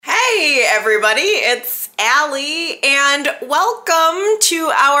everybody, it's Allie, and welcome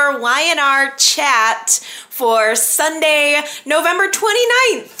to our Y&R chat for Sunday, November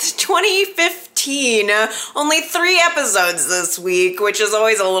 29th, 2015. Only 3 episodes this week, which is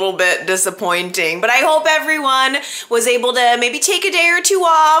always a little bit disappointing, but I hope everyone was able to maybe take a day or 2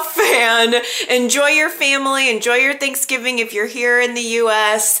 off and enjoy your family, enjoy your Thanksgiving if you're here in the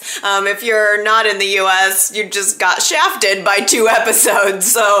U.S. If you're not in the U.S., you just got shafted by 2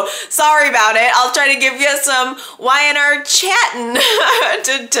 episodes, so sorry about it. I'll try to give you some Y&R chatting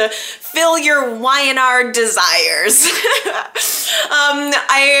to fill your Y&R desires.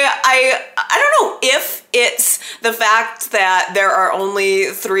 I don't know if it's the fact that there are only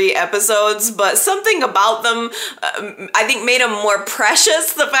 3 episodes, but something about them, I think, made them more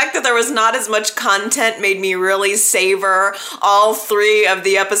precious. The fact that there was not as much content made me really savor all 3 of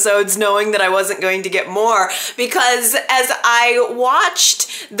the episodes, knowing that I wasn't going to get more. Because as I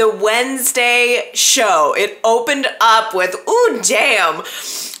watched the Wednesday show, it opened up with, ooh, damn,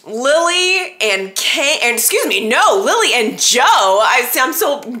 Lily and Lily and Joe. I'm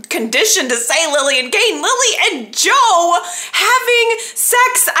so conditioned to say Lily and Kane. Lily and Joe having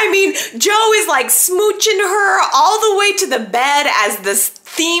sex. I mean, Joe is like smooching her all the way to the bed as this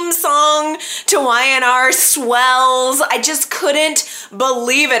theme song to Y&R swells. I just couldn't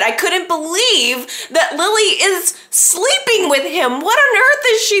believe it. I couldn't believe that Lily is sleeping with him. What on earth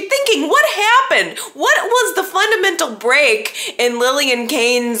is she thinking? What happened? What was the fundamental break in Lily and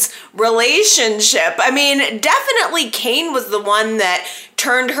Kane's relationship? I mean, definitely Kane was the one that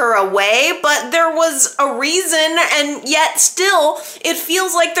turned her away, but there was a reason, and yet still it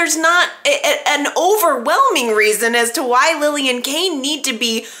feels like there's not an overwhelming reason as to why Lily and Kane need to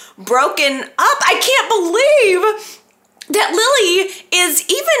be broken up. I can't believe that Lily is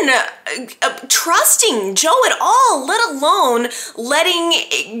even trusting Joe at all, let alone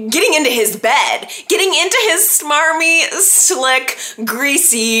getting into his bed, getting into his smarmy, slick,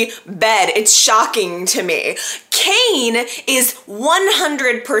 greasy bed. It's shocking to me. Kane is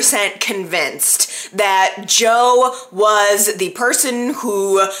 100% convinced that Joe was the person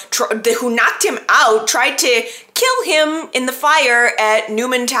who knocked him out, tried to kill him in the fire at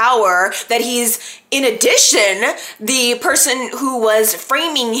Newman Tower, that he's, in addition, the person who was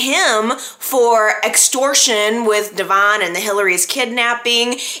framing him for extortion with Devon and the Hillary's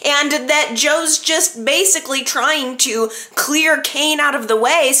kidnapping, and that Joe's just basically trying to clear Kane out of the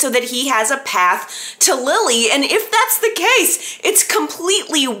way so that he has a path to Lily. And if that's the case, it's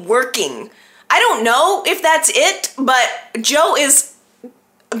completely working. I don't know if that's it, but Joe is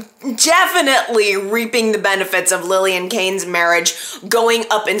definitely reaping the benefits of Lily and Kane's marriage going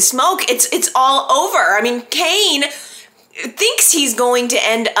up in smoke. It's all over. I mean, Kane thinks he's going to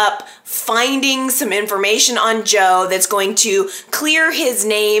end up finding some information on Joe that's going to clear his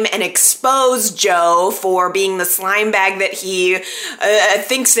name and expose Joe for being the slime bag that he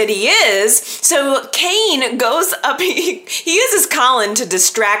thinks that he is. So Kane goes up, he uses Colin to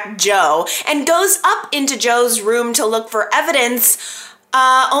distract Joe and goes up into Joe's room to look for evidence,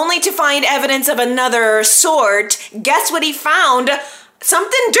 only to find evidence of another sort. Guess what he found?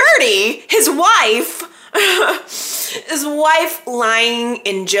 Something dirty. His wife. His wife lying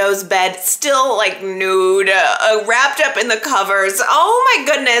in Joe's bed, still like nude, wrapped up in the covers. Oh my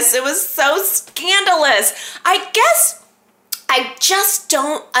goodness, it was so scandalous. I guess I just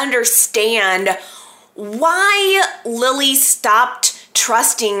don't understand why Lily stopped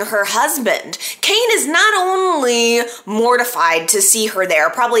trusting her husband. Kane is not only mortified to see her there,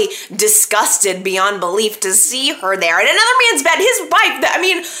 probably disgusted beyond belief to see her there in another man's bed. His wife, I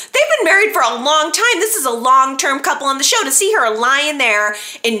mean, they've been married for a long time. This is a long-term couple on the show. To see her lying there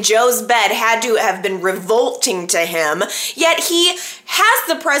in Joe's bed had to have been revolting to him. Yet he has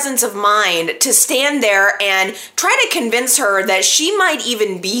the presence of mind to stand there and try to convince her that she might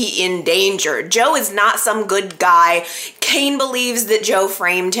even be in danger. Joe is not some good guy. Kane believes that Joe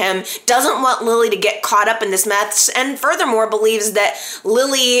framed him, doesn't want Lily to get caught up in this mess, and furthermore believes that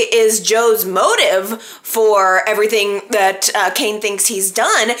Lily is Joe's motive for everything that Kane thinks he's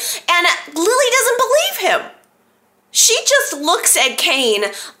done, and Lily doesn't believe him. She just looks at Kane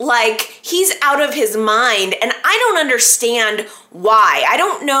like he's out of his mind, and I don't understand why. I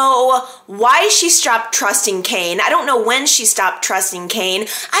don't know why she stopped trusting Kane. I don't know when she stopped trusting Kane.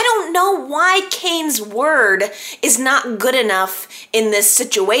 I don't know why Kane's word is not good enough in this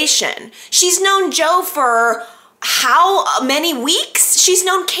situation. She's known Joe for how many weeks? She's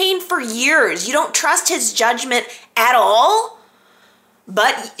known Kane for years. You don't trust his judgment at all?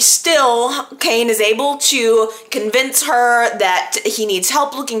 But still, Kane is able to convince her that he needs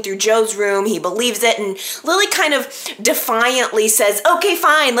help looking through Joe's room. He believes it, and Lily kind of defiantly says, okay,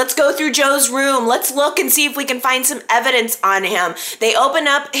 fine, let's go through Joe's room. Let's look and see if we can find some evidence on him. They open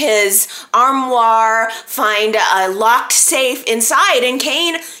up his armoire, find a locked safe inside, and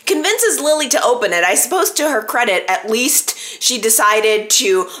Kane convinces Lily to open it. I suppose to her credit, at least she decided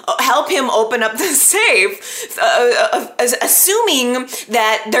to help him open up the safe, assuming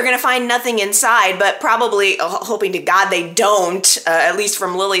that they're going to find nothing inside, but probably hoping to God they don't, at least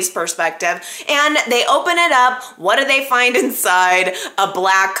from Lily's perspective. And they open it up. What do they find inside? A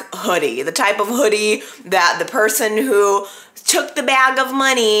black hoodie, the type of hoodie that the person who took the bag of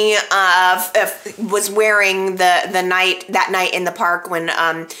money was wearing that night in the park when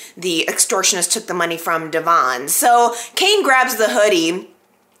the extortionist took the money from Devon. So Kane grabs the hoodie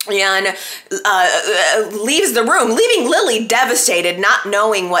and leaves the room, leaving Lily devastated, not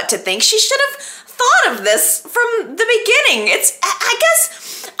knowing what to think. She should have thought of this from the beginning. I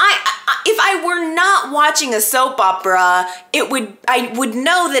guess if I were not watching a soap opera, I would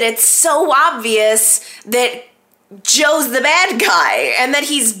know that it's so obvious that Joe's the bad guy and that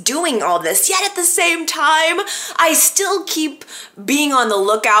he's doing all this. Yet at the same time, I still keep being on the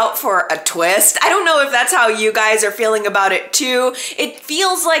lookout for a twist. I don't know if that's how you guys are feeling about it too. It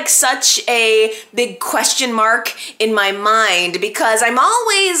feels like such a big question mark in my mind because I'm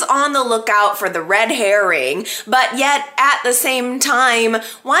always on the lookout for the red herring, but yet at the same time,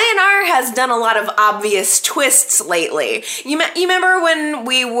 Y&R has done a lot of obvious twists lately. You remember when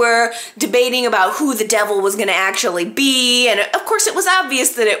we were debating about who the devil was going to actually be, and of course it was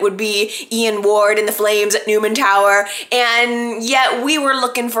obvious that it would be Ian Ward in the flames at Newman Tower, and yet we were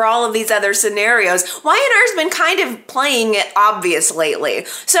looking for all of these other scenarios. Y&R's been kind of playing it obvious lately.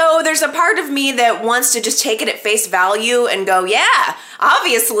 So there's a part of me that wants to just take it at face value and go, yeah,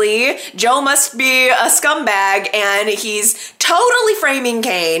 obviously Joe must be a scumbag and he's totally framing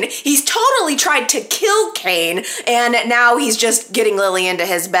Kane. He's totally tried to kill Kane, and now he's just getting Lily into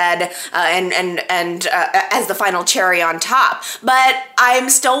his bed and as the final cherry on top. But I'm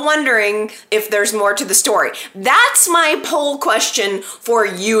still wondering if there's more to the story. That's my poll question for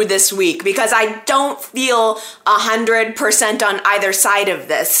you this week, because I don't feel 100% on either side of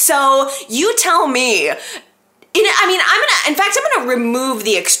this. So you tell me. I'm gonna remove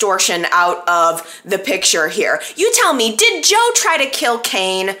the extortion out of the picture here. You tell me, did Joe try to kill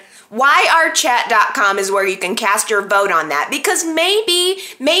Kane? YRChat.com is where you can cast your vote on that, because maybe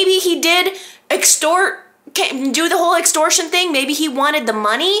he did do the whole extortion thing. Maybe he wanted the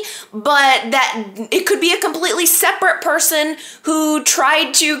money, but that it could be a completely separate person who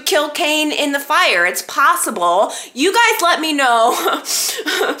tried to kill Kane in the fire. It's possible. You guys let me know.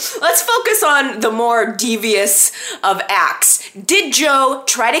 Let's focus on the more devious of acts. Did Joe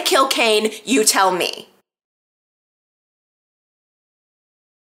try to kill Kane? You tell me.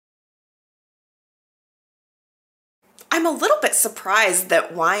 I'm a little bit surprised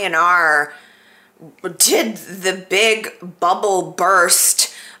that Y&R did the big bubble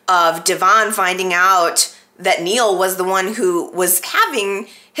burst of Devon finding out that Neil was the one who was having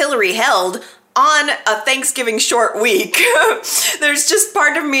Hillary held on a Thanksgiving short week. There's just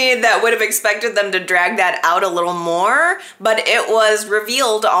part of me that would have expected them to drag that out a little more, but it was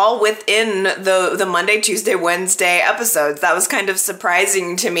revealed all within the Monday, Tuesday, Wednesday episodes. That was kind of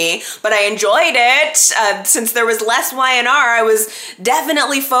surprising to me, but I enjoyed it. Since there was less Y&R, I was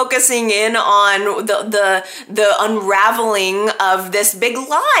definitely focusing in on the unraveling of this big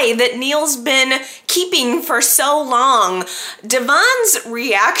lie that Neil's been keeping for so long. Devon's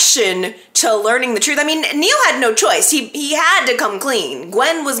reaction to learning the truth. I mean, Neil had no choice. He had to come clean.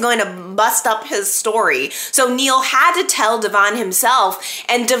 Gwen was going to bust up his story. So Neil had to tell Devon himself.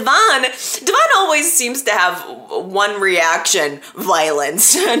 And Devon always seems to have one reaction: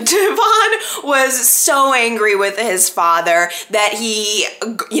 violence. Devon was so angry with his father that he,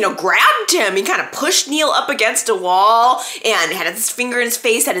 grabbed him. He kind of pushed Neil up against a wall and had his finger in his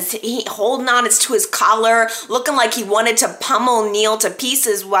face, holding on to his collar, looking like he wanted to pummel Neil to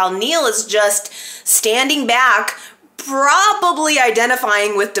pieces, while Neil is just standing back, probably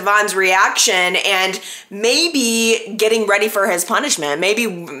identifying with Devon's reaction and maybe getting ready for his punishment,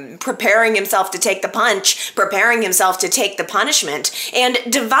 maybe preparing himself to take the punch, preparing himself to take the punishment. And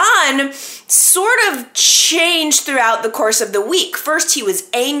Devon sort of changed throughout the course of the week. First he was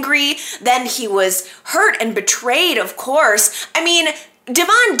angry, then he was hurt and betrayed, of course. I mean,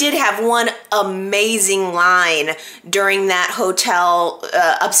 Devon did have one amazing line during that hotel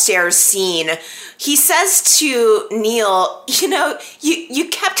upstairs scene. He says to Neil, you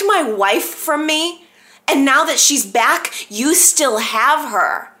kept my wife from me. And now that she's back, you still have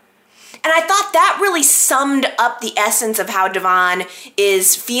her. And I thought that really summed up the essence of how Devon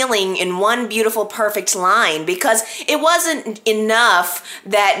is feeling in one beautiful, perfect line, because it wasn't enough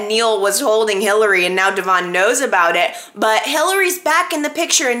that Neil was holding Hillary and now Devon knows about it, but Hillary's back in the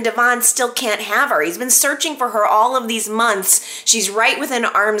picture and Devon still can't have her. He's been searching for her all of these months. She's right within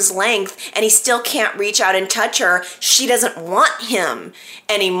arm's length and he still can't reach out and touch her. She doesn't want him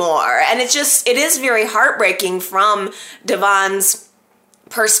anymore. And it is very heartbreaking from Devon's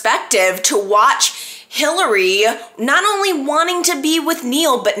perspective to watch Hillary not only wanting to be with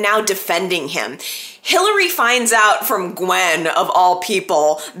Neil, but now defending him. Hillary finds out from Gwen, of all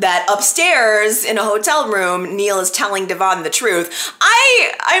people, that upstairs in a hotel room, Neil is telling Devon the truth.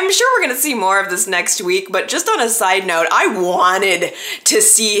 I'm sure we're going to see more of this next week, but just on a side note, I wanted to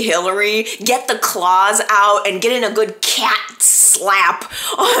see Hillary get the claws out and get in a good cat slap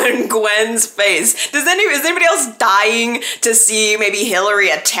on Gwen's face. Is anybody else dying to see maybe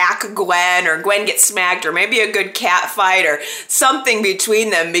Hillary attack Gwen, or Gwen get smacked, or maybe a good cat fight, or something between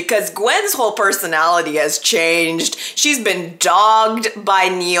them? Because Gwen's whole personality has changed. She's been dogged by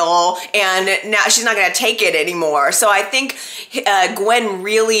Neil, and now she's not going to take it anymore. So I think Gwen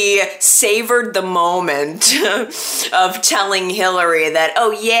really savored the moment of telling Hillary that,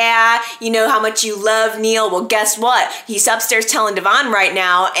 oh yeah, you know how much you love Neil. Well, guess what? He's upstairs telling Devon right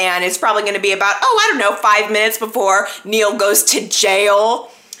now, and it's probably going to be about, 5 minutes before Neil goes to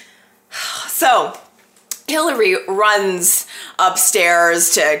jail. So Hillary runs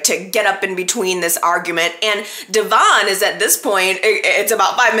upstairs to get up in between this argument, and Devon is at this point, it's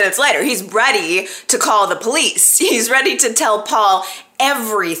about 5 minutes later, he's ready to call the police. He's ready to tell Paul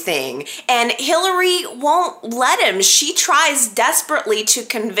everything, and Hillary won't let him. She tries desperately to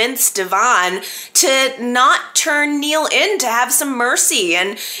convince Devon to not turn Neil in, to have some mercy,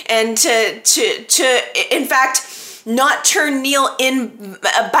 and to in fact, not turn Neil in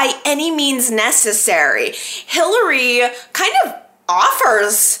by any means necessary. Hillary kind of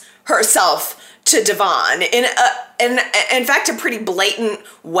offers herself to Devon in fact, a pretty blatant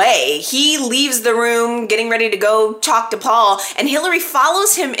way. He leaves the room getting ready to go talk to Paul, and Hillary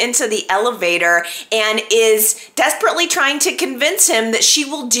follows him into the elevator and is desperately trying to convince him that she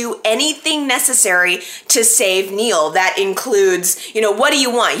will do anything necessary to save Neil. That includes, what do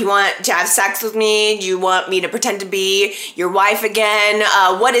you want? You want to have sex with me? Do you want me to pretend to be your wife again?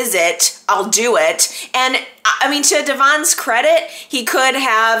 What is it? I'll do it. And I mean, to Devon's credit, he could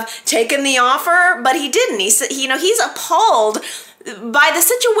have taken the offer, but he didn't. He said, he's appalled by the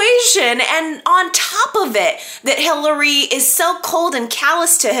situation, and on top of it, that Hillary is so cold and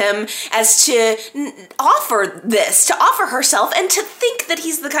callous to him as to offer herself, and to think that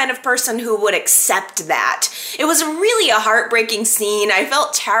he's the kind of person who would accept that. It was really a heartbreaking scene. I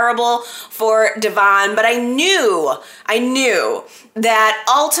felt terrible for Devon, but I knew that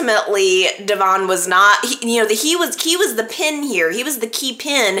ultimately Devon was not, he was the pin here. He was the key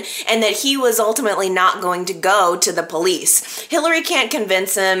pin, and that he was ultimately not going to go to the police. Hillary can't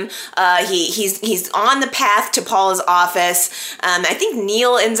convince him. He's on the path to Paul's office. I think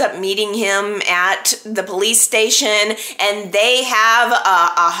Neil ends up meeting him at the police station, and they have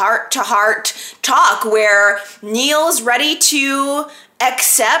a heart-to-heart talk where Neil's ready to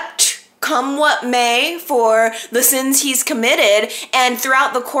accept come what may for the sins he's committed, and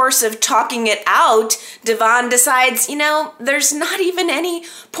throughout the course of talking it out, Devon decides, there's not even any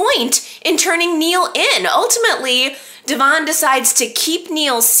point in turning Neil in. Ultimately, Devon decides to keep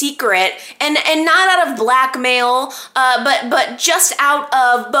Neil's secret, and not out of blackmail, but just out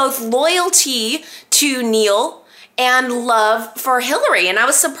of both loyalty to Neil and love for Hillary. And I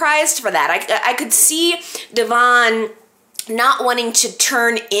was surprised for that. I could see Devon not wanting to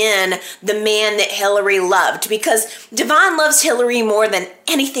turn in the man that Hillary loved, because Devon loves Hillary more than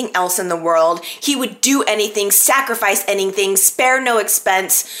anything else in the world. He would do anything, sacrifice anything, spare no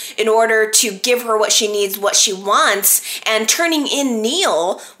expense in order to give her what she needs, what she wants, and turning in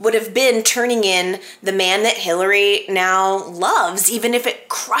Neil would have been turning in the man that Hillary now loves, even if it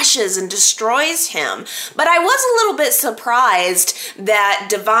crushes and destroys him. But I was a little bit surprised that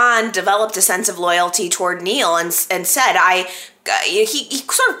Devon developed a sense of loyalty toward Neil and said, he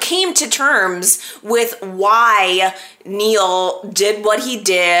sort of came to terms with why Neil did what he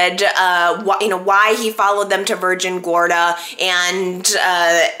did, why he followed them to Virgin Gorda, and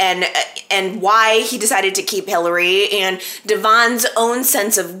why he decided to keep Hillary. And Devon's own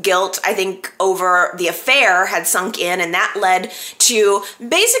sense of guilt, I think, over the affair had sunk in, and that led to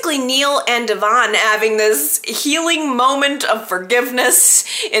basically Neil and Devon having this healing moment of forgiveness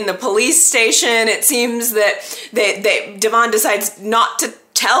in the police station. It seems that Devon decides not to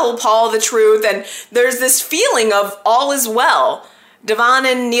tell Paul the truth, and there's this feeling of all is well. Devon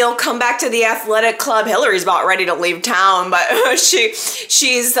and Neil come back to the athletic club. Hillary's about ready to leave town, but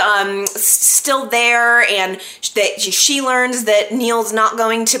she's still there, and she learns that Neil's not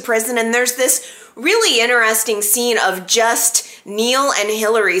going to prison, and there's this really interesting scene of just Neil and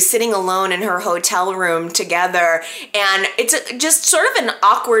Hillary sitting alone in her hotel room together, and it's just sort of an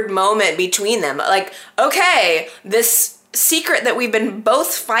awkward moment between them. Like, okay, this secret that we've been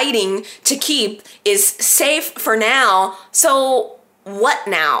both fighting to keep is safe for now, so what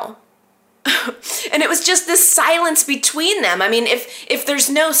now? And it was just this silence between them. I mean, if there's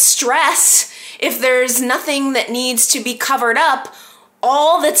no stress, if there's nothing that needs to be covered up,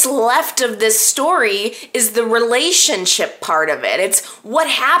 all that's left of this story is the relationship part of it. It's what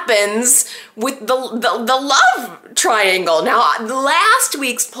happens with the love triangle. Now, last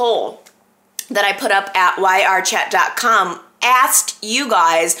week's poll that I put up at yrchat.com asked you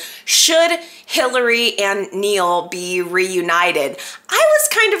guys, should Hillary and Neil be reunited? I was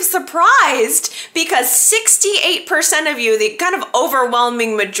kind of surprised because 68% of you, the kind of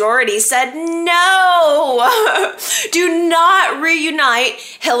overwhelming majority, said no. Do not reunite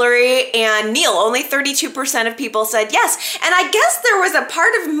Hillary and Neil. Only 32% of people said yes. And I guess there was a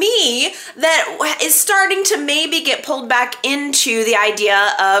part of me that is starting to maybe get pulled back into the idea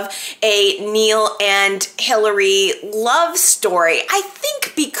of a Neil and Hillary love story. I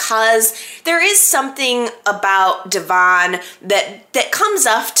think because there is something about Devon that comes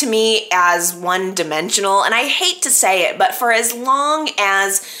off to me as one-dimensional, and I hate to say it, but for as long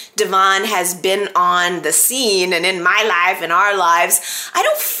as Devon has been on the scene and in my life and our lives, I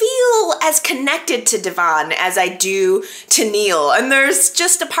don't feel as connected to Devon as I do to Neil. And there's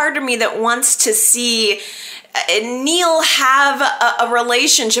just a part of me that wants to see Neil have a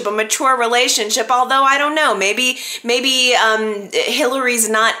relationship, a mature relationship, although I don't know, maybe Hillary's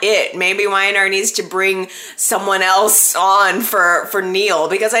not it. Maybe Y&R needs to bring someone else on for Neil,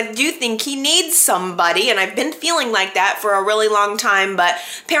 because I do think he needs somebody, and I've been feeling like that for a really long time, but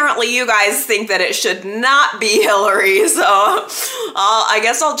apparently you guys think that it should not be Hillary, so I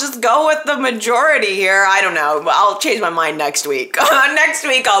guess I'll just go with the majority here. I don't know, I'll change my mind next week. Next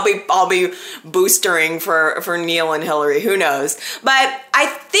week I'll be boostering for Neil and Hillary, who knows? But I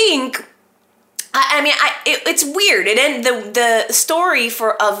think, it's weird. The story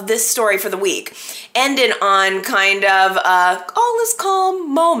of this story for the week ended on kind of all is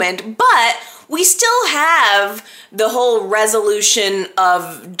calm moment, but we still have the whole resolution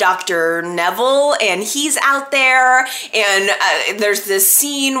of Dr. Neville, and he's out there, and there's this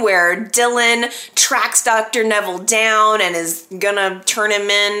scene where Dylan tracks Dr. Neville down and is gonna turn him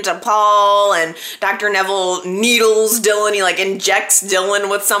into Paul, and Dr. Neville needles Dylan. He injects Dylan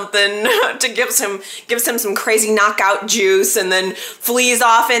with something to gives him some crazy knockout juice, and then flees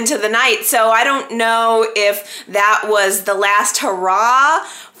off into the night. So I don't know if that was the last hurrah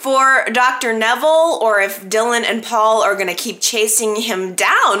for Dr. Neville, or if Dylan and Paul are going to keep chasing him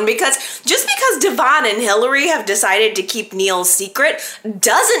down, because just because Devon and Hillary have decided to keep Neil's secret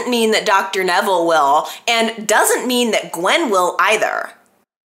doesn't mean that Dr. Neville will, and doesn't mean that Gwen will either.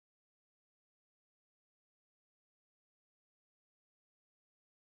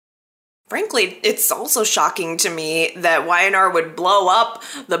 Frankly, it's also shocking to me that Y&R would blow up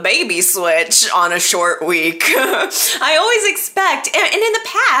the baby switch on a short week. I always expect, and in the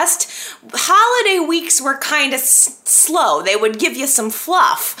past, holiday weeks were kind of slow. They would give you some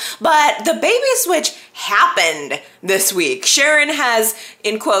fluff, but the baby switch happened this week. Sharon has,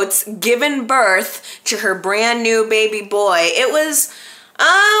 in quotes, given birth to her brand new baby boy. It was...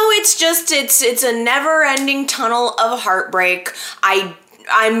 it's a never-ending tunnel of heartbreak.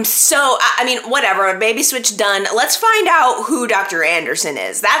 Whatever, baby switch done. Let's find out who Dr. Anderson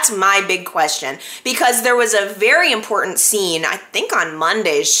is. That's my big question, because there was a very important scene, I think on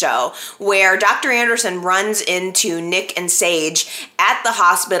Monday's show, where Dr. Anderson runs into Nick and Sage at the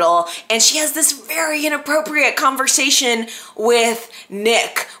hospital, and she has this very inappropriate conversation with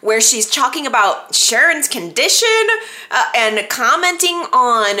Nick, where she's talking about Sharon's condition and commenting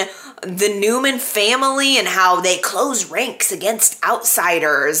on the Newman family and how they close ranks against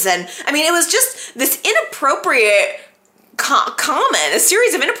outsiders. And it was just this inappropriate comment, a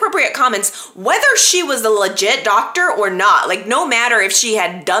series of inappropriate comments, whether she was a legit doctor or not. No matter if she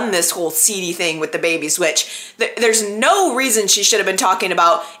had done this whole seedy thing with the baby switch, there's no reason she should have been talking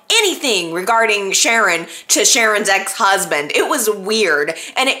about anything regarding Sharon to Sharon's ex-husband. It was weird,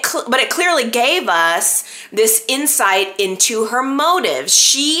 but it clearly gave us this insight into her motives.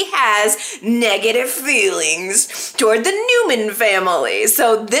 She has negative feelings toward the Newman family.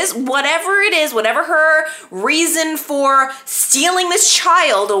 So this, whatever it is, whatever her reason for stealing this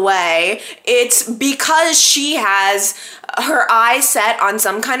child away, it's because she has her eye set on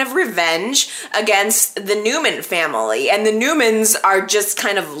some kind of revenge against the Newman family. And the Newmans are just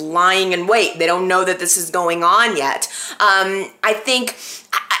kind of lying in wait. They don't know that this is going on yet. I think,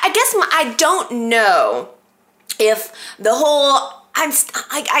 I guess I don't know if the whole... I'm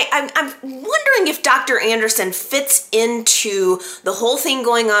wondering if Dr. Anderson fits into the whole thing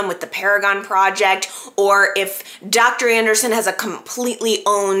going on with the Paragon Project, or if Dr. Anderson has a completely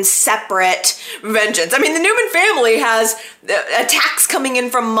own separate vengeance. I mean, the Newman family has attacks coming in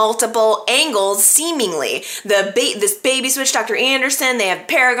from multiple angles, seemingly. This baby switch, Dr. Anderson, they have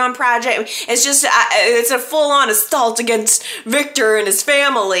Paragon Project. It's just, it's a full-on assault against Victor and his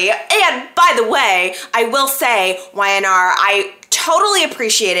family. And, by the way, I will say, YNR, I totally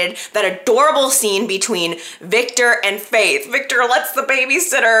appreciated that adorable scene between Victor and Faith. Victor lets the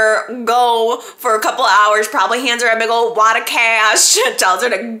babysitter go for a couple hours, probably hands her a big old wad of cash, tells her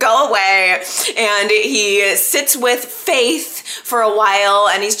to go away, and he sits with Faith for a while,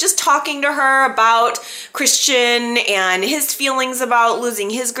 and he's just talking to her about Christian and his feelings about losing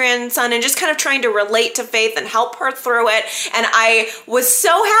his grandson, and just kind of trying to relate to Faith and help her through it. And I was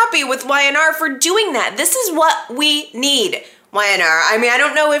so happy with YNR for doing that. This is what we need. YNR. I mean, I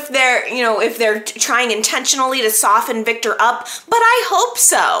don't know if they're trying intentionally to soften Victor up, but I hope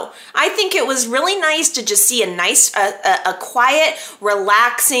so. I think it was really nice to just see a quiet,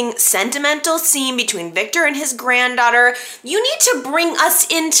 relaxing, sentimental scene between Victor and his granddaughter. You need to bring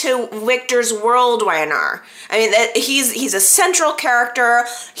us into Victor's world, YNR. I mean, he's a central character.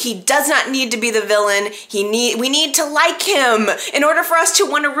 He does not need to be the villain. We need to like him. In order for us to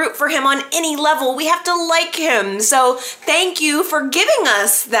want to root for him on any level, we have to like him. So thank you for giving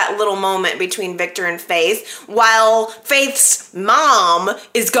us that little moment between Victor and Faith, while Faith's mom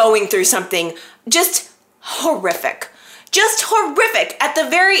is going through something just horrific. Just horrific. At the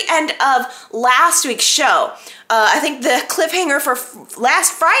very end of last week's show, I think the cliffhanger for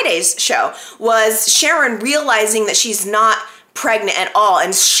last Friday's show was Sharon realizing that she's not pregnant at all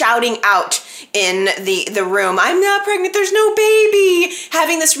and shouting out in the room, "I'm not pregnant, there's no baby,"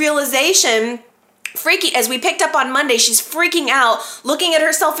 having this realization. Freaky, as we picked up on Monday, she's freaking out, looking at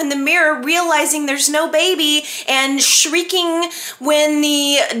herself in the mirror, realizing there's no baby, and shrieking when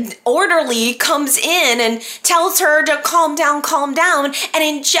the orderly comes in and tells her to calm down, and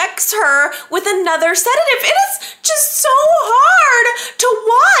injects her with another sedative. It is just so hard to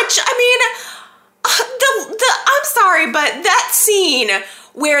watch. I mean, I'm sorry, but that scene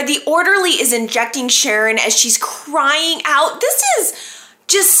where the orderly is injecting Sharon as she's crying out, this is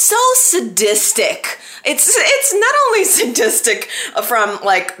just so sadistic. It's not only sadistic from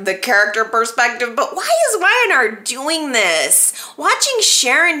like the character perspective, but why is YNR doing this? Watching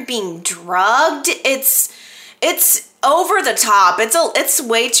Sharon being drugged, it's over the top. It's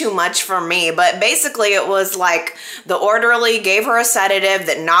way too much for me. But basically it was like the orderly gave her a sedative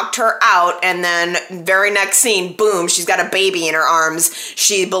that knocked her out, and then very next scene, boom, she's got a baby in her arms.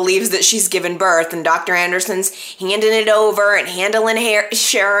 She believes that she's given birth, and Dr. Anderson's handing it over and handling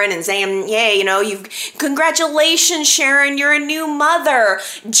Sharon and saying, "Hey, congratulations, Sharon, you're a new mother."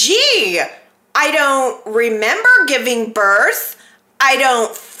 Gee, I don't remember giving birth. I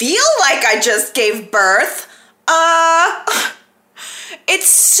don't feel like I just gave birth. It's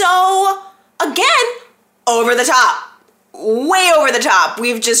so, again, over the top. Way over the top.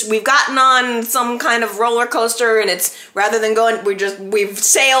 We've gotten on some kind of roller coaster, and it's, rather than going, we've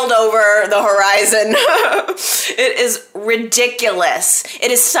sailed over the horizon. It is ridiculous.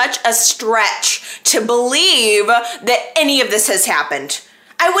 It is such a stretch to believe that any of this has happened.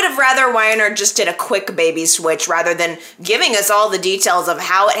 I would have rather YNR just did a quick baby switch rather than giving us all the details of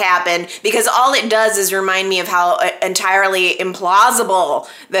how it happened, because all it does is remind me of how entirely implausible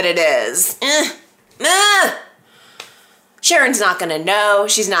that it is. Sharon's not going to know.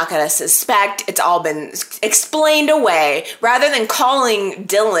 She's not going to suspect. It's all been explained away. Rather than calling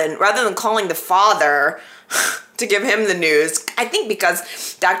the father to give him the news, I think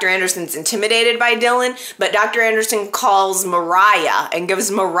because Dr. Anderson's intimidated by Dylan, but Dr. Anderson calls Mariah and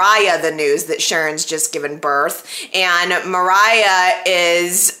gives Mariah the news that Sharon's just given birth. And Mariah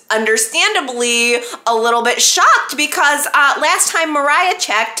is understandably a little bit shocked because last time Mariah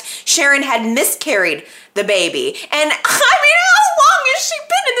checked, Sharon had miscarried the baby. And I mean, how long has she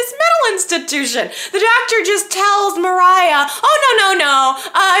been in this mental institution? The doctor just tells Mariah, "Oh, no,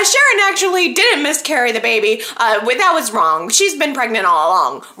 Sharon actually didn't miscarry the baby. That was wrong. She's been pregnant all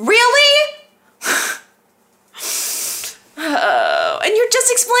along." Really? And you're just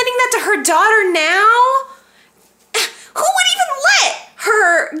explaining that to her daughter now? Who would even let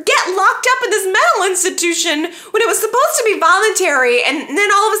her get locked up in this mental institution when it was supposed to be voluntary, and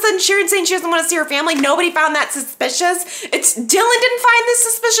then all of a sudden Sharon saying she doesn't want to see her family. Nobody found that suspicious. It's Dylan didn't find this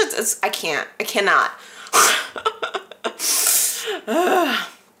suspicious. I cannot.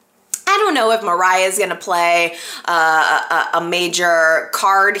 I don't know if Mariah's going to play a major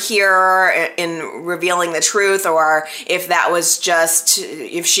card here in revealing the truth, or if that was just,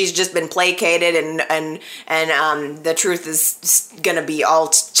 if she's just been placated and the truth is going to be all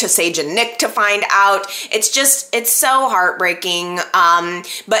to Sage and Nick to find out. It's so heartbreaking.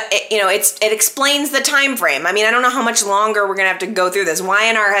 But it explains the time frame. I mean, I don't know how much longer we're going to have to go through this.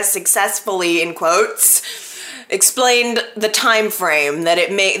 YNR has successfully, in quotes, explained the time frame that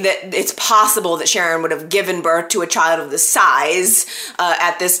it's possible that Sharon would have given birth to a child of this size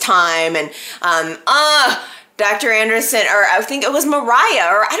at this time, and Dr. Anderson, or I think it was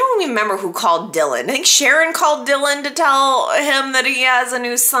Mariah, or I don't even remember who called Dylan. I think Sharon called Dylan to tell him that he has a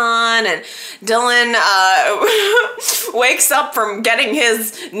new son, and Dylan wakes up from getting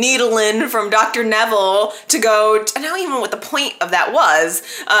his needle in from Dr. Neville to go, I don't even know what the point of that was,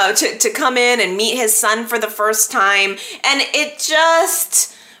 to come in and meet his son for the first time, and it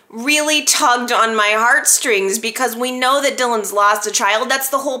just really tugged on my heartstrings because we know that Dylan's lost a child. That's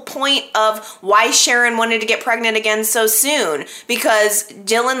the whole point of why Sharon wanted to get pregnant again so soon, because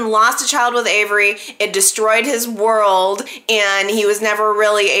Dylan lost a child with Avery. It destroyed his world and he was never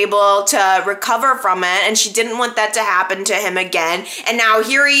really able to recover from it, and she didn't want that to happen to him again. And now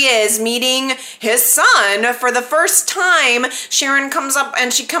here he is meeting his son for the first time. Sharon comes up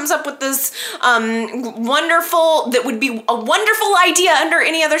with this that would be a wonderful idea under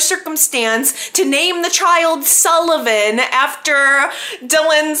any other circumstance, to name the child Sullivan after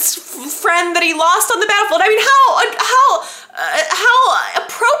Dylan's friend that he lost on the battlefield. I mean, how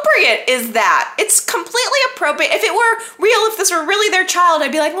appropriate is that? It's completely appropriate. If it were real, if this were really their child,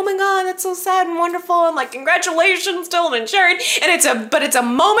 I'd be like, oh my God, that's so sad and wonderful, and like, congratulations, Dylan and Sharon. And it's a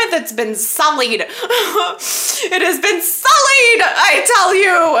moment that's been sullied. It has been sullied, I tell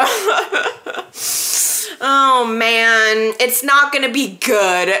you. Oh man, it's not gonna be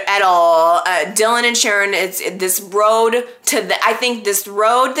good at all. Dylan and Sharon, I think this road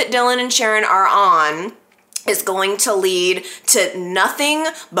that Dylan and Sharon are on is going to lead to nothing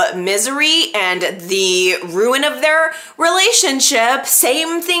but misery and the ruin of their relationship.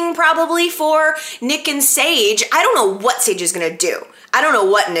 Same thing probably for Nick and Sage. I don't know what Sage is gonna do. I don't know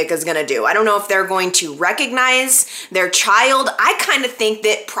what Nick is going to do. I don't know if they're going to recognize their child. I kind of think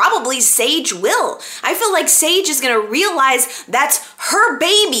that probably Sage will. I feel like Sage is going to realize that's her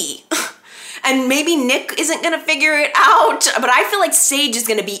baby. And maybe Nick isn't going to figure it out, but I feel like Sage is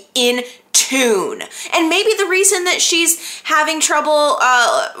going to be in tune. And maybe the reason that she's having trouble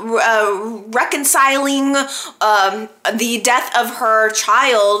reconciling the death of her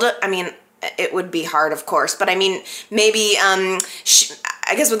child, I mean, it would be hard, of course, but I mean, maybe,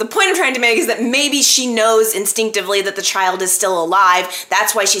 I guess what the point I'm trying to make is that maybe she knows instinctively that the child is still alive.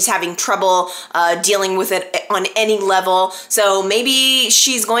 That's why she's having trouble dealing with it on any level. So maybe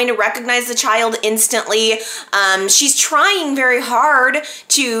she's going to recognize the child instantly. She's trying very hard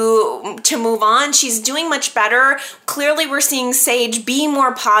to move on. She's doing much better. Clearly, we're seeing Sage be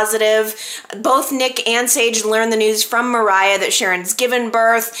more positive. Both Nick and Sage learn the news from Mariah that Sharon's given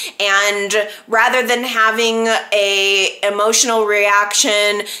birth, and rather than having a emotional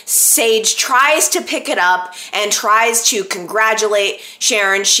reaction, Sage tries to pick it up and tries to congratulate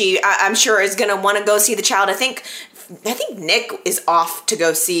Sharon. I'm sure, is going to want to go see the child. I think Nick is off to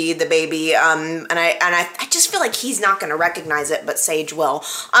go see the baby, and I just feel like he's not going to recognize it, but Sage will.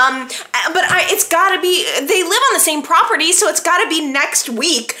 It's got to be, they live on the same property, so it's got to be next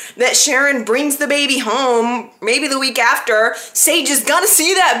week that Sharon brings the baby home, maybe the week after. Sage is going to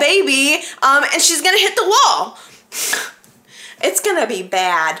see that baby, and she's going to hit the wall. It's gonna be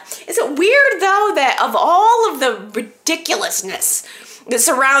bad. Is it weird, though, that of all of the ridiculousness that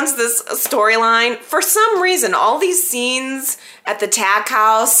surrounds this storyline, for some reason, all these scenes at the Tack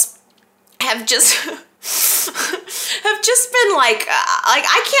House have just been like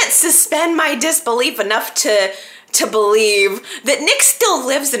I can't suspend my disbelief enough to believe that Nick still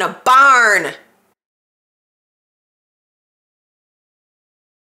lives in a barn.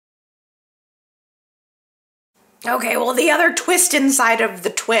 Okay, well, the other twist inside of the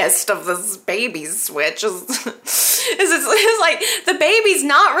twist of this baby switch is like the baby's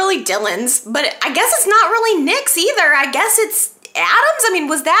not really Dylan's, but I guess it's not really Nick's either. I guess it's Adam's. I mean,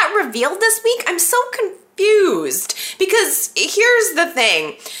 was that revealed this week? I'm so confused because here's the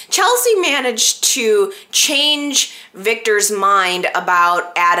thing. Chelsea managed to change Victor's mind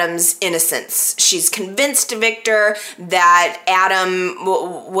about Adam's innocence. She's convinced Victor that Adam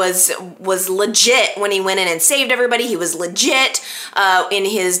was legit when he went in and saved everybody. He was legit in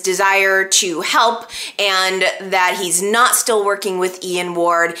his desire to help, and that he's not still working with Ian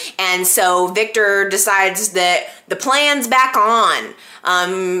Ward. And so Victor decides that the plan's back on.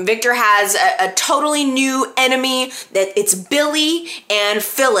 Victor has a totally new enemy, that it's Billy and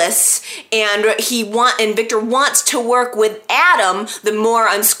Phyllis, and Victor wants to work with Adam, the more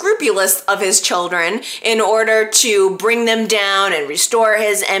unscrupulous of his children, in order to bring them down and restore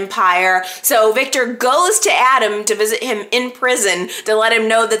his empire. So Victor goes to Adam to visit him in prison to let him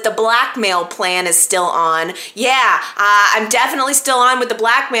know that the blackmail plan is still on. Yeah, I'm definitely still on with the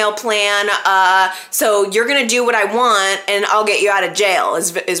blackmail plan, so you're gonna do what I want and I'll get you out of jail,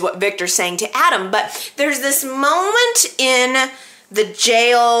 is what Victor's saying to Adam. But there's this moment in the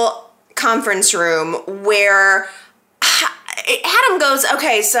jail conference room where Adam goes,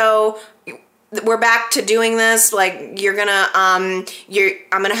 okay, so we're back to doing this. Like, I'm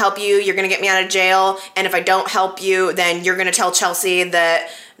gonna help you. You're gonna get me out of jail. And if I don't help you, then you're gonna tell Chelsea that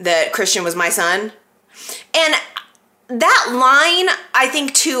Christian was my son. And that line, I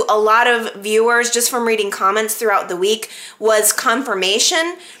think, to a lot of viewers, just from reading comments throughout the week, was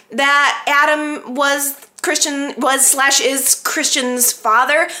confirmation that Adam is Christian's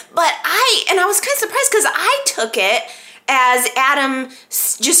father. But I was kind of surprised because I took it as Adam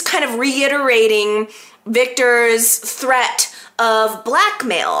just kind of reiterating Victor's threat of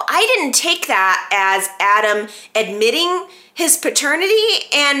blackmail. I didn't take that as Adam admitting his paternity,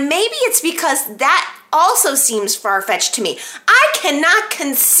 and maybe it's because that also seems far-fetched to me. I cannot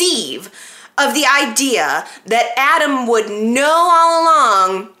conceive of the idea that Adam would know all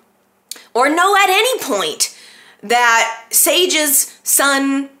along, or know at any point, that Sage's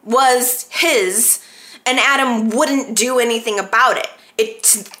son was his, and Adam wouldn't do anything about it.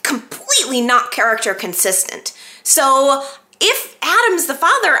 It's completely not character consistent. So if Adam's the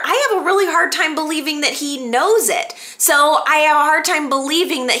father, I have a really hard time believing that he knows it. So I have a hard time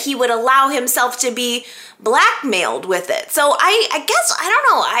believing that he would allow himself to be blackmailed with it. So I guess, I don't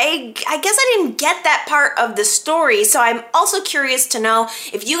know, I guess I didn't get that part of the story. So I'm also curious to know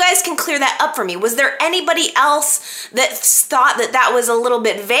if you guys can clear that up for me. Was there anybody else that thought that was a little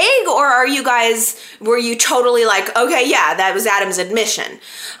bit vague, or were you totally like, okay, yeah, that was Adam's admission?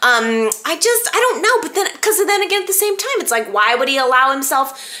 I don't know, but then again, at the same time, it's like, why would he allow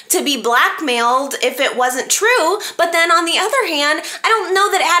himself to be blackmailed if it wasn't true? But then on the other hand, I don't know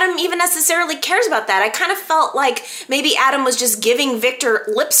that Adam even necessarily cares about that. I kind of felt like maybe Adam was just giving Victor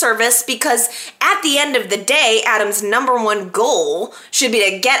lip service, because at the end of the day, Adam's number one goal should be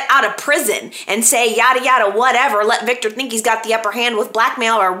to get out of prison and say yada yada whatever, let Victor think he's got the upper hand with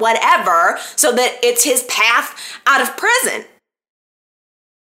blackmail or whatever, so that it's his path out of prison.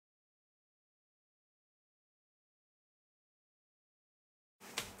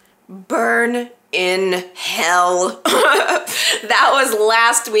 Burn in hell. That was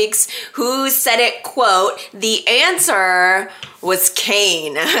last week's Who Said It quote. The answer was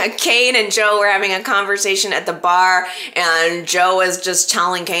Kane. Kane and Joe were having a conversation at the bar, and Joe was just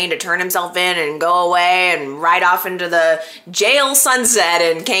telling Kane to turn himself in and go away and ride off into the jail sunset,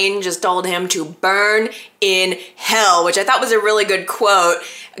 and Kane just told him to burn in hell, which I thought was a really good quote,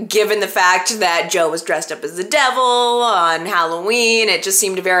 given the fact that Joe was dressed up as the devil on Halloween. It just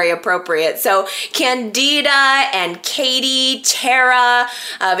seemed very appropriate. So Candida and Katie, Tara,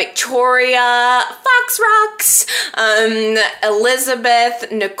 Victoria, Fox Rocks,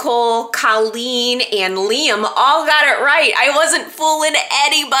 Elizabeth, Nicole, Colleen, and Liam all got it right. I wasn't fooling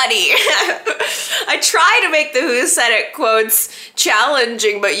anybody. I try to make the Who Said It quotes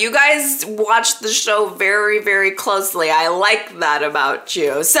challenging, but you guys watched the show very, very closely. I like that about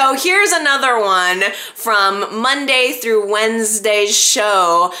you. So here's another one from Monday through Wednesday's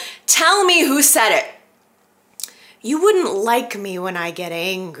show. Tell me who said it. You wouldn't like me when I get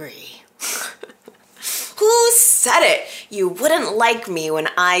angry. Who said it? You wouldn't like me when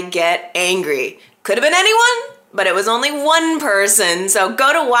I get angry. Could have been anyone, but it was only one person. So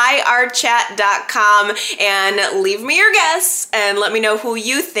go to yrchat.com and leave me your guess and let me know who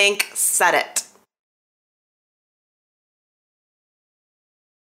you think said it.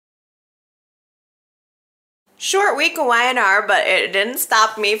 Short week of YNR, but it didn't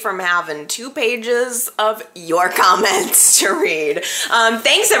stop me from having 2 pages of your comments to read.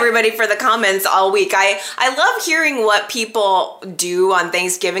 Thanks everybody for the comments all week. I love hearing what people do on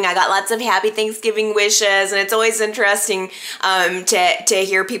Thanksgiving. I got lots of happy Thanksgiving wishes, and it's always interesting to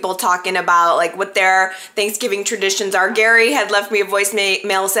hear people talking about like what their Thanksgiving traditions are. Gary had left me a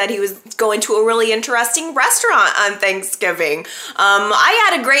voicemail, said he was going to a really interesting restaurant on Thanksgiving. I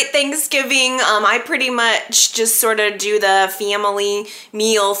had a great Thanksgiving. I pretty much just sort of do the family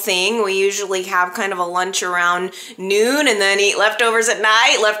meal thing. We usually have kind of a lunch around noon and then eat leftovers at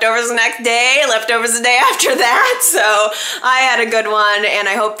night, leftovers the next day, leftovers the day after that. So I had a good one, and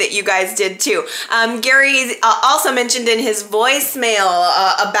I hope that you guys did too. Gary also mentioned in his voicemail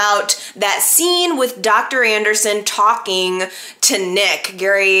about that scene with Dr. Anderson talking to Nick.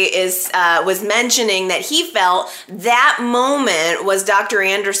 Gary was mentioning that he felt that moment was Dr.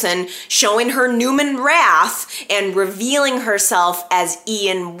 Anderson showing her Newman wrath and revealing herself as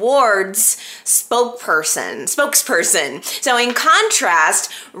Ian Ward's spokesperson. So in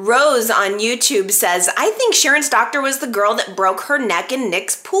contrast, Rose on YouTube says, I think Sharon's doctor was the girl that broke her neck in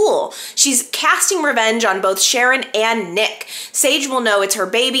Nick's pool. She's casting revenge on both Sharon and Nick. Sage will know it's her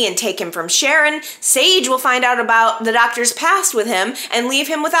baby and take him from Sharon. Sage will find out about the doctor's past with him and leave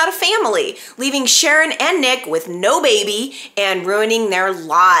him without a family, leaving Sharon and Nick with no baby and ruining their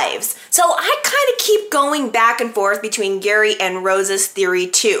lives. So I kind of keep going back and forth between Gary and Rose's theory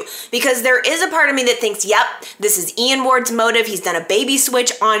too, because there is a part of me that thinks, yep, this is Ian Ward's motive. He's done a baby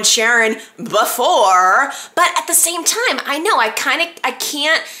switch on Sharon before, but at the same time, I know I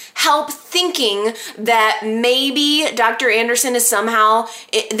can't help thinking that maybe Dr. Anderson is somehow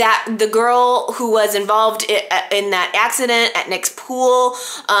that the girl who was involved in that accident at Nick's pool,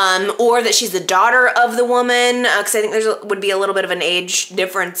 or that she's the daughter of the woman, because I think would be a little bit of an age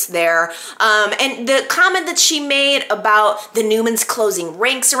difference there. And the comment that she made about the Newmans closing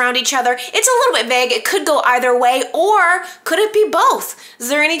ranks around each other, it's a little bit vague. It could go either way, or could it be both? Is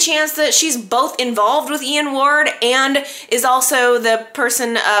there any chance that she's both involved with Ian Ward and is also the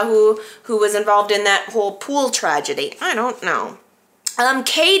person who was involved in that whole pool tragedy? I don't know.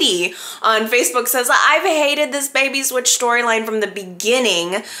 Katie on Facebook says, I've hated this baby switch storyline from the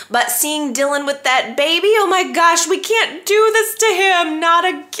beginning, but seeing Dylan with that baby, oh my gosh, we can't do this to him, not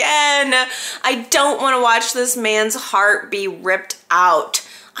again. I don't want to watch this man's heart be ripped out.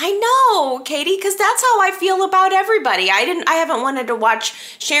 I know, Katie, because that's how I feel about everybody. I haven't wanted to watch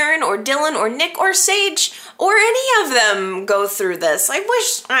Sharon or Dylan or Nick or Sage or any of them go through this. I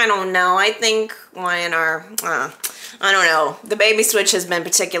don't know. I think YNR, I don't know. The baby switch has been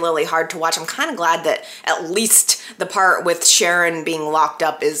particularly hard to watch. I'm kind of glad that at least the part with Sharon being locked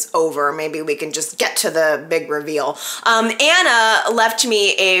up is over. Maybe we can just get to the big reveal. Anna left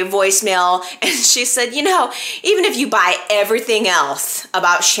me a voicemail and she said, even if you buy everything else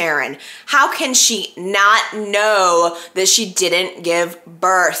about Sharon, how can she not know that she didn't give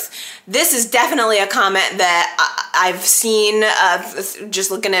birth? This is definitely a comment that I've seen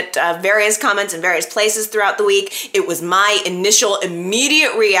just looking at various comments in various places throughout the week. It was my initial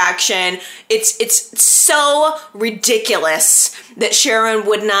immediate reaction. It's so ridiculous that Sharon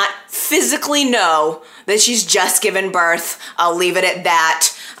would not physically know that she's just given birth. I'll leave it at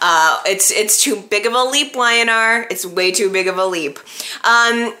that. It's too big of a leap, YNR. It's way too big of a leap.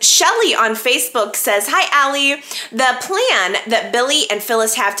 Shelly on Facebook says, hi, Allie. The plan that Billy and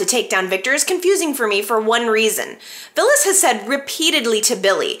Phyllis have to take down Victor is confusing for me for one reason. Phyllis has said repeatedly to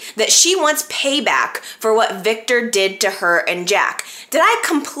Billy that she wants payback for what Victor did to her and Jack. Did I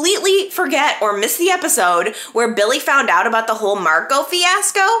completely forget or miss the episode where Billy found out about the whole Marco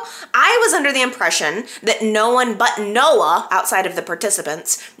fiasco? I was under the impression that no one but Noah, outside of the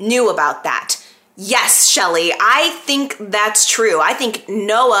participants, knew about that. Yes, Shelly, I think that's true. I think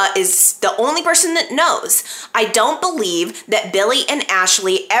Noah is the only person that knows. I don't believe that Billy and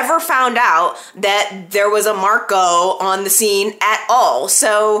Ashley ever found out that there was a Marco on the scene at all.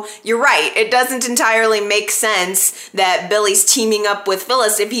 So you're right. It doesn't entirely make sense that Billy's teaming up with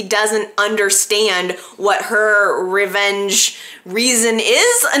Phyllis if he doesn't understand what her revenge reason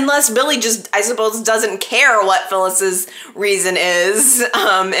is, unless Billy just, I suppose, doesn't care what Phyllis's reason is,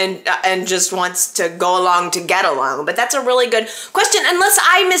 and just wants to go along to get along. But that's a really good question, unless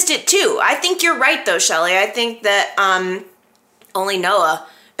I missed it too. I think you're right though, Shelly. I think that only Noah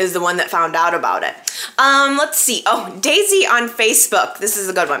is the one that found out about it. Let's see. Oh, Daisy on Facebook. This is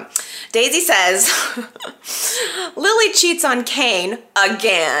a good one. Daisy says, Lily cheats on Kane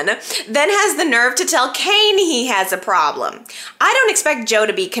again, then has the nerve to tell Kane he has a problem. I don't expect Joe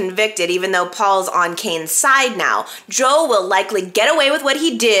to be convicted, even though Paul's on Kane's side now. Joe will likely get away with what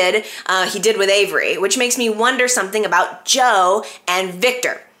he did with Avery, which makes me wonder something about Joe and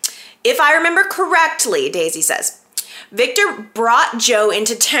Victor. If I remember correctly, Daisy says, Victor brought Joe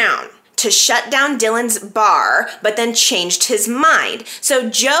into town to shut down Dylan's bar, but then changed his mind. So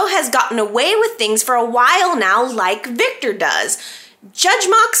Joe has gotten away with things for a while now, like Victor does. Judge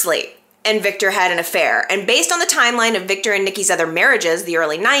Moxley and Victor had an affair, and based on the timeline of Victor and Nikki's other marriages, the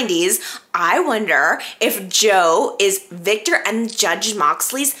early 90s, I wonder if Joe is Victor and Judge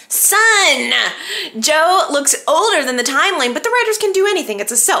Moxley's son. Joe looks older than the timeline, but the writers can do anything.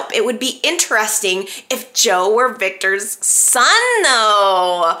 It's a soap. It would be interesting if Joe were Victor's son,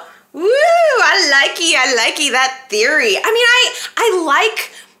 though. Woo! I likey that theory. I mean, I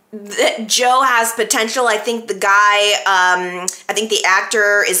like that Joe has potential. I think the guy, I think the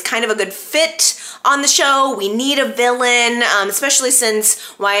actor is kind of a good fit on the show. We need a villain, especially since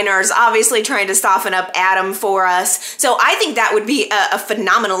YNR's obviously trying to soften up Adam for us. So I think that would be a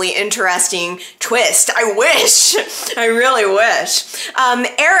phenomenally interesting twist. I wish. I really wish.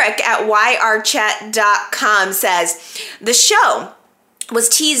 Eric at yrchat.com says, the show was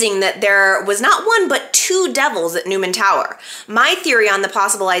teasing that there was not one but two devils at Newman Tower. My theory on the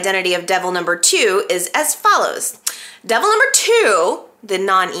possible identity of devil number 2 is as follows. Devil number 2, the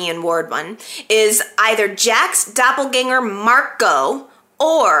non-Ian Ward one, is either Jack's doppelganger Marco,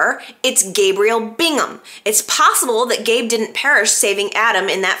 or it's Gabriel Bingham. It's possible that Gabe didn't perish saving Adam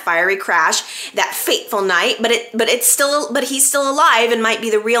in that fiery crash that fateful night, but he's still alive and might be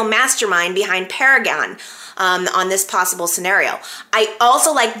the real mastermind behind Paragon. On this possible scenario. I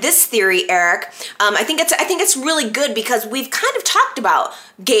also like this theory, Eric. I think it's really good because we've kind of talked about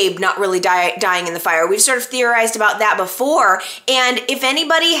Gabe not really dying in the fire. We've sort of theorized about that before, and if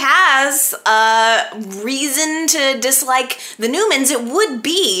anybody has reason to dislike the Newmans, it would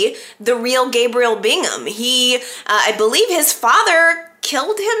be the real Gabriel Bingham. I believe his father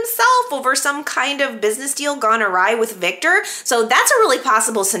killed himself over some kind of business deal gone awry with Victor. So that's a really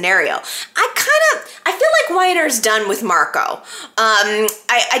possible scenario. I feel like YNR's done with Marco.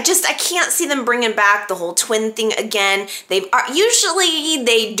 I can't see them bringing back the whole twin thing again. Usually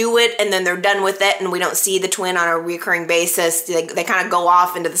they do it and then they're done with it and we don't see the twin on a recurring basis. They kind of go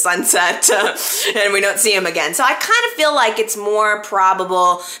off into the sunset and we don't see him again. So I kind of feel like it's more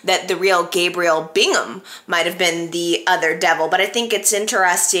probable that the real Gabriel Bingham might have been the other devil. But I think it's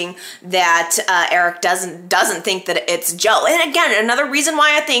interesting that Eric doesn't think that it's Joe. And again, another reason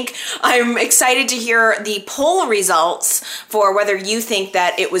why I think I'm excited to hear the poll results for whether you think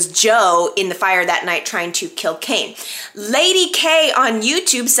that it was Joe in the fire that night trying to kill Kane. Lady K on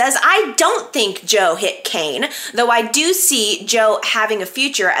YouTube says, I don't think Joe hit Kane, though I do see Joe having a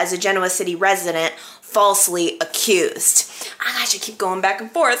future as a Genoa City resident falsely accused. I should keep going back and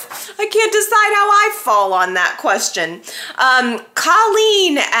forth. I can't decide how I fall on that question.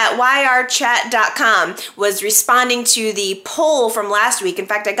 Colleen at yrchat.com was responding to the poll from last week. In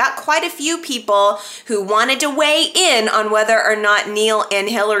fact, I got quite a few people who wanted to weigh in on whether or not Neil and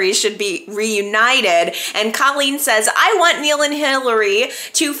Hillary should be reunited. And Colleen says, I want Neil and Hillary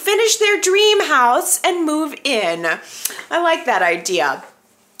to finish their dream house and move in. I like that idea.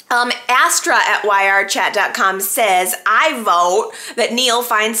 Astra at yrchat.com says, I vote that Neil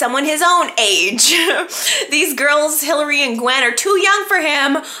finds someone his own age. These girls, Hillary and Gwen, are too young for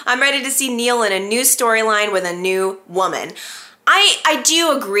him. I'm ready to see Neil in a new storyline with a new woman. I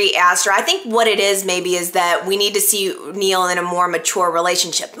do agree, Astra. I think what it is maybe is that we need to see Neil in a more mature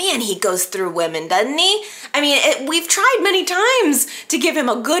relationship. Man, he goes through women, doesn't he? I mean, we've tried many times to give him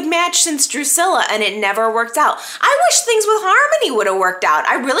a good match since Drusilla, and it never worked out. I wish things with Harmony would have worked out.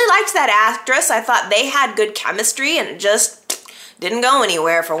 I really liked that actress. I thought they had good chemistry, and it just didn't go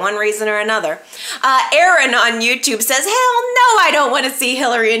anywhere for one reason or another. Aaron on YouTube says, hell no, I don't want to see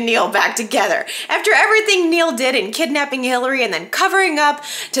Hillary and Neil back together. After everything Neil did in kidnapping Hillary and then covering up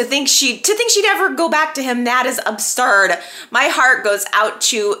to think she'd ever go back to him, that is absurd. My heart goes out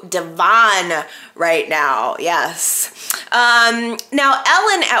to Devon right now. Yes. Now,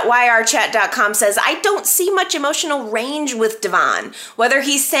 Ellen at yrchat.com says, I don't see much emotional range with Devon. Whether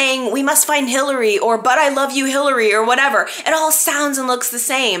he's saying, we must find Hillary, or but I love you, Hillary, or whatever. It all sounds sounds and looks the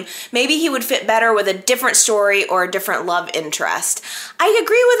same. Maybe he would fit better with a different story or a different love interest. I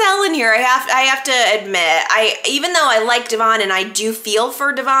agree with Ellen here. I have to admit, even though I like Devon and I do feel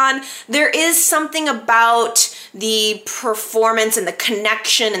for Devon, there is something about the performance and the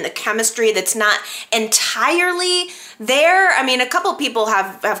connection and the chemistry that's not entirely there. I mean, a couple people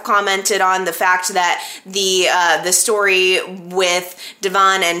have commented on the fact that the story with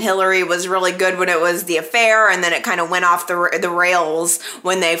Devon and Hillary was really good when it was the affair, and then it kind of went off the rails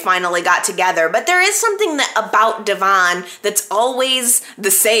when they finally got together. But there is something about Devon that's always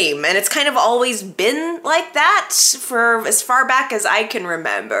the same, and it's kind of always been like that for as far back as I can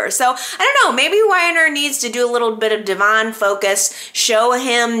remember. So I don't know, maybe Weiner needs to do a little bit of Devon focus, show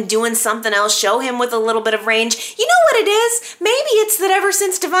him doing something else, show him with a little bit of range. You know what it is? Maybe it's that ever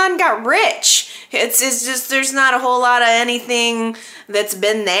since Devon got rich, it's just there's not a whole lot of anything that's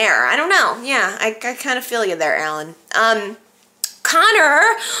been there. I don't know. Yeah, I kind of feel you there, Alan. Connor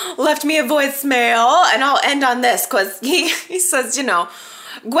left me a voicemail, and I'll end on this because he says,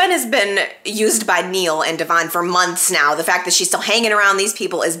 Gwen has been used by Neil and Devon for months now. The fact that she's still hanging around these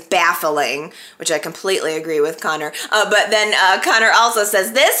people is baffling, which I completely agree with Connor. But then Connor also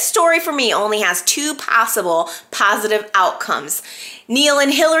says, this story for me only has two possible positive outcomes. Neil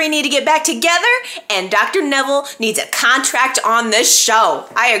and Hillary need to get back together, and Dr. Neville needs a contract on this show.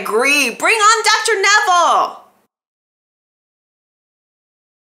 I agree. Bring on Dr. Neville.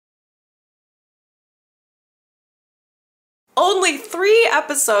 Only 3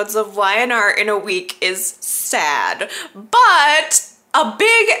 episodes of Y&R in a week is sad, but a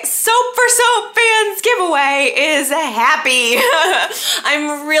big Soap for Soap fans giveaway is happy.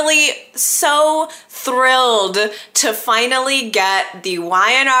 I'm really so thrilled to finally get the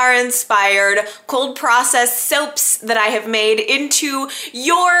Y&R inspired cold process soaps that I have made into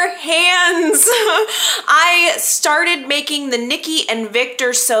your hands. I started making the Nikki and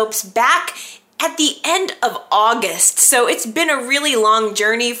Victor soaps back at the end of August, so it's been a really long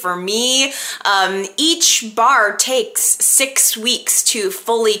journey for me. Each bar takes 6 weeks to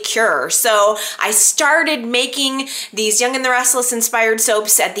fully cure, so I started making these Young and the Restless inspired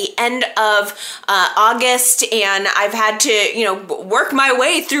soaps at the end of August, and I've had to, work my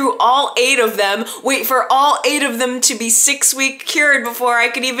way through all 8 of them, wait for all 8 of them to be 6 week cured before I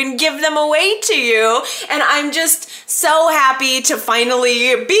could even give them away to you, and I'm just so happy to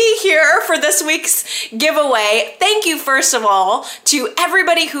finally be here for this week's giveaway. Thank you, first of all, to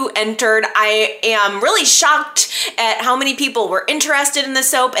everybody who entered. I am really shocked at how many people were interested in the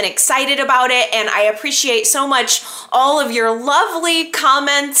soap and excited about it, and I appreciate so much all of your lovely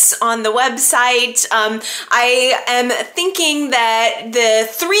comments on the website. I am thinking that the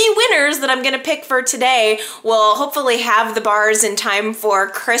 3 winners that I'm going to pick for today will hopefully have the bars in time for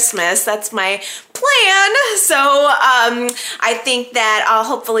Christmas. That's my plan. So I think that I'll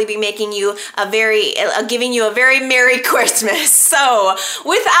hopefully be making you giving you a very Merry Christmas. So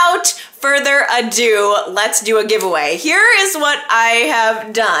without further ado, let's do a giveaway. Here is what I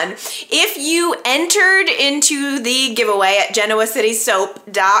have done. If you entered into the giveaway at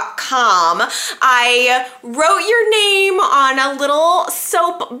GenoaCitySoap.com, I wrote your name on a little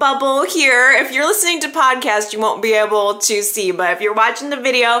soap bubble here. If you're listening to podcast, you won't be able to see, but if you're watching the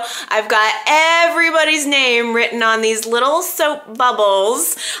video, I've got everybody's name written on these little soap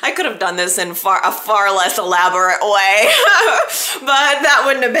bubbles. I could have done this in a far less elaborate way, but that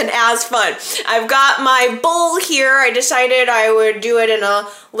wouldn't have been as fun. I've got my bowl here. I decided I would do it in a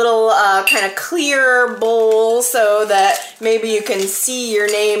little kind of clear bowl so that maybe you can see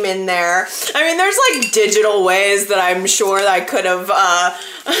your name in there. I mean, there's like digital ways that I'm sure that I could have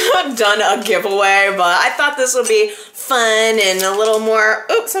done a giveaway, but I thought this would be fun and a little more,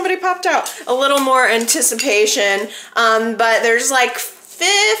 somebody popped out, a little more anticipation. But there's like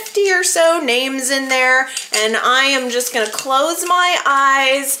 50 or so names in there, and I am just gonna close my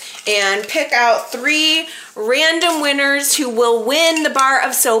eyes and pick out 3 random winners who will win the bar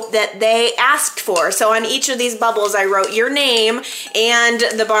of soap that they asked for. So on each of these bubbles, I wrote your name and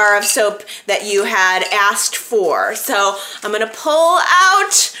the bar of soap that you had asked for. So I'm gonna pull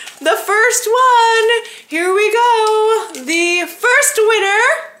out the first one. Here we go. The first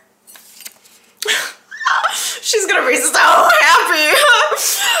winner. She's gonna be so happy.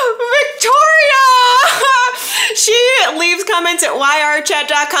 Victoria! She leaves comments at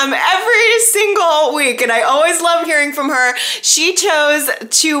yrchat.com every single week, and I always love hearing from her. She chose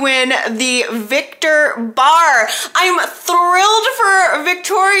to win the Victor bar. I'm thrilled for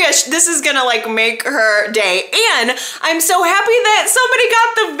Victoria, this is gonna like make her day. And I'm so happy that somebody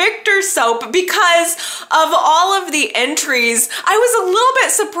got the Victor soap because of all of the entries. I was a little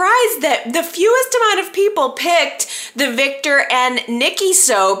bit surprised that the fewest amount of people picked the Victor and Nikki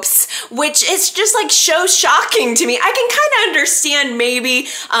soaps, which is just like so shocking to me. I can kind of understand maybe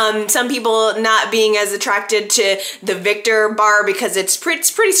some people not being as attracted to the Victor bar because it's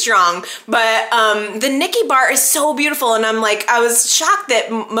pretty strong, but the Nikki bar is so beautiful, and I was shocked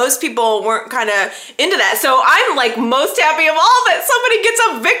that most people weren't kind of into that. So I'm like most happy of all that somebody gets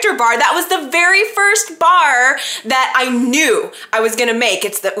a Victor bar. That was the very first bar that I knew I was gonna make.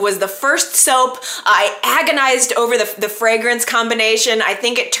 It was the first soap. I agonized over the fragrance combination. I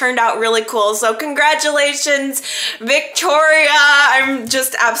think it turned out really cool. So congratulations, Victoria. I'm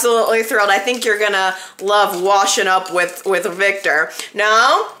just absolutely thrilled. I think you're gonna love washing up with Victor.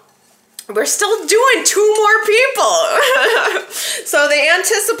 Now, we're still doing 2 more people. So the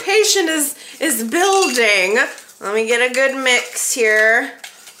anticipation is building. Let me get a good mix here.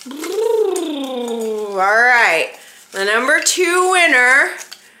 All right. The number 2 winner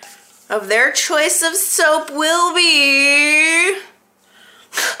of their choice of soap will be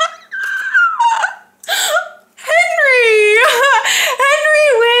Henry! Henry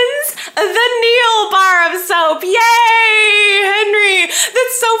wins the Neil bar of soap. Yay, Henry!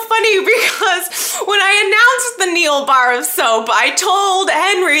 That's so funny because when I announced the Neil bar of soap, I told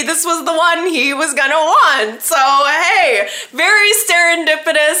Henry this was the one he was gonna want. So, hey, very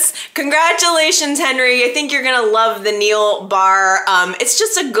serendipitous. Congratulations, Henry. I think you're gonna love the Neil bar. It's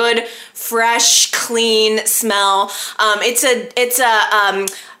just a good, fresh, clean smell. It's a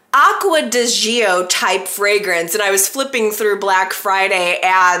Acqua di Gio type fragrance, and I was flipping through Black Friday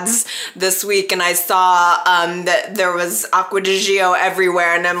ads this week and I saw that there was Acqua di Gio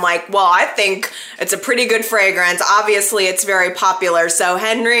everywhere, and I'm like, well, I think it's a pretty good fragrance. Obviously it's very popular. So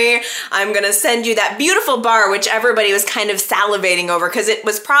Henry, I'm gonna send you that beautiful bar which everybody was kind of salivating over because it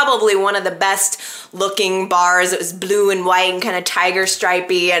was probably one of the best looking bars. It was blue and white and kind of tiger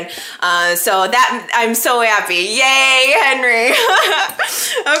stripey, and so that I'm so happy. Yay, Henry.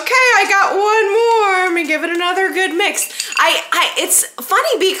 Okay, I got one more. Let me give it another good mix. It's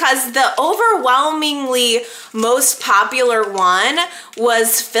funny because the overwhelmingly most popular one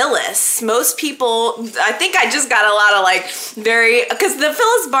was Phyllis. Most people, I think I just got a lot of like because the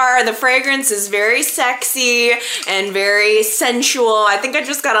Phyllis bar, the fragrance is very sexy and very sensual. I think I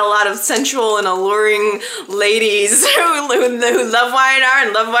just got a lot of sensual and alluring ladies who love Y&R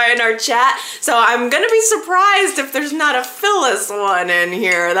and love Y&R chat. So I'm gonna be surprised if there's not a Phyllis one in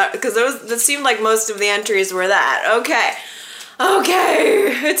here. Because that seemed like most of the entries were that. Okay,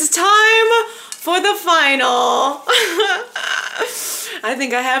 it's time for the final. I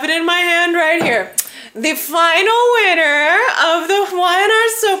think I have it in my hand right here. The final winner of the Y&R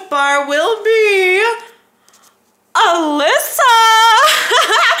soap bar will be Alyssa,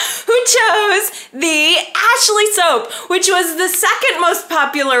 who chose the Ashley soap, which was the second most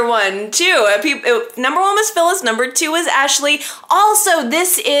popular one too. Number 1 was Phyllis, number 2 was Ashley. Also,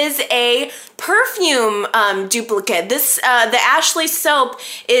 this is a perfume duplicate. This the Ashley soap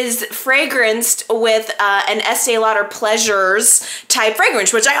is fragranced with an Estee Lauder Pleasures type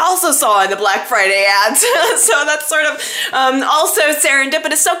fragrance, which I also saw in the Black Friday ads. So that's sort of also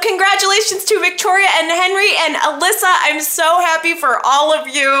serendipitous. So congratulations to Victoria and Henry and Alyssa. I'm so happy for all of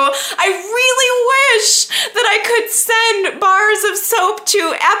you. I really wish that I could send bars of soap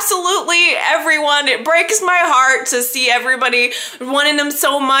to absolutely everyone. It breaks my heart to see everybody wanting them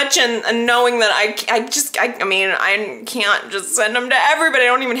so much and knowing that I can't just send them to everybody. I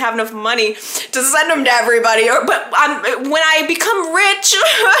don't even have enough money to send them to everybody. But when I become rich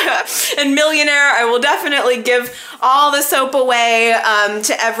and millionaire, I will definitely give all the soap away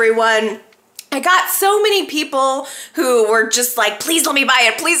to everyone. I got so many people who were just like, please let me buy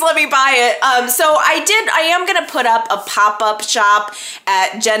it, please let me buy it. So I am gonna put up a pop-up shop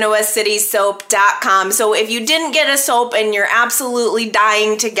at GenoaCitySoap.com. So if you didn't get a soap and you're absolutely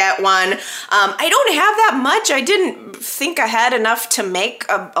dying to get one, I don't have that much. I didn't think I had enough to make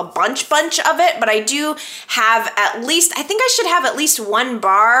a bunch of it, but I do have I think I should have at least 1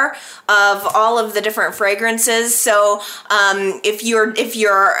 bar of all of the different fragrances. So if you're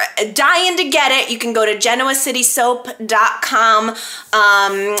dying to get it, you can go to GenoaCitySoap.com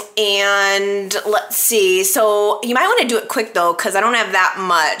and let's see. So you might want to do it quick though, because I don't have that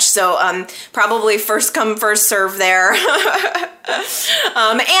much. So probably first come, first serve there.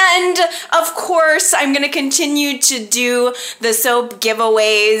 And of course, I'm going to continue to do the soap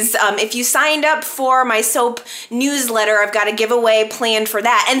giveaways. If you signed up for my soap newsletter, I've got a giveaway planned for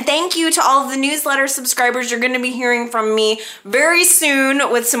that. And thank you to all of the newsletter subscribers. You're going to be hearing from me very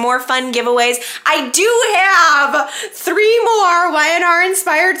soon with some more fun giveaways. I do have 3 more Y&R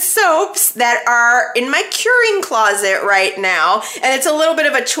inspired soaps that are in my curing closet right now. And it's a little bit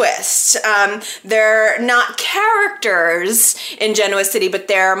of a twist. They're not characters in Genoa City, but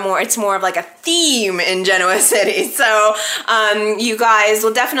it's more of like a theme in Genoa City. So you guys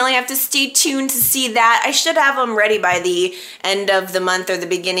will definitely have to stay tuned to see that. I should have them ready by the end of the month or the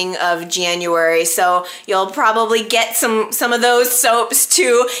beginning of January. So you'll probably get some of those soaps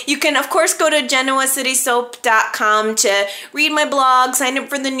too. You can of course go to genoacitysoap.com to read my blog, sign up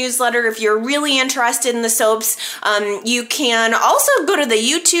for the newsletter if you're really interested in the soaps. You can also go to the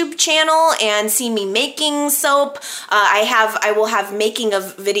YouTube channel and see me making soap. I will have making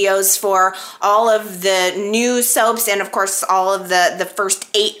of videos for all of the new soaps, and of course all of the first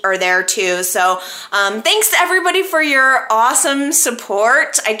 8 are there too. So thanks to everybody for your awesome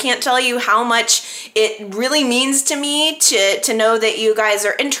support. I can't tell you how much it really means to me to know that you guys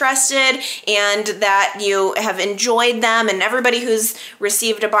are interested and that you have enjoyed them, and everybody who's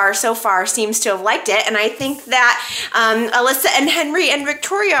received a bar so far seems to have liked it. And I think that Alyssa and Henry and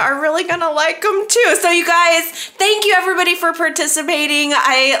Victoria are really gonna like them too. So you guys, thank you everybody for participating.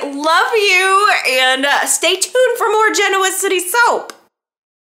 I love you, and stay tuned for more Genoa City soap.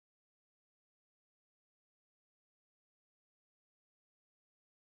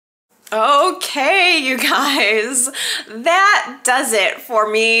 Okay, you guys, that does it for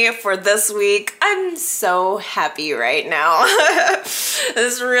me for this week. I'm so happy right now.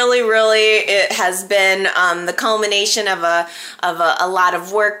 This really, it has been the culmination of a lot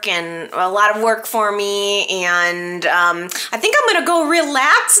of work for me, and I think I'm gonna go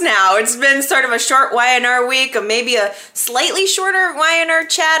relax now. It's been sort of a short Y&R week, or maybe a slightly shorter Y&R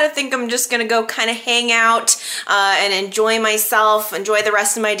chat. I think I'm just gonna go kind of hang out and enjoy myself, enjoy the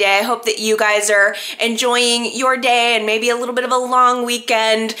rest of my day. I hope that you guys are enjoying your day and maybe a little bit of a long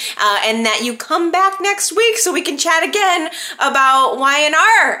weekend, and that you come back next week so we can chat again about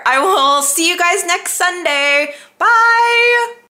Y&R. I will see you guys next Sunday. Bye!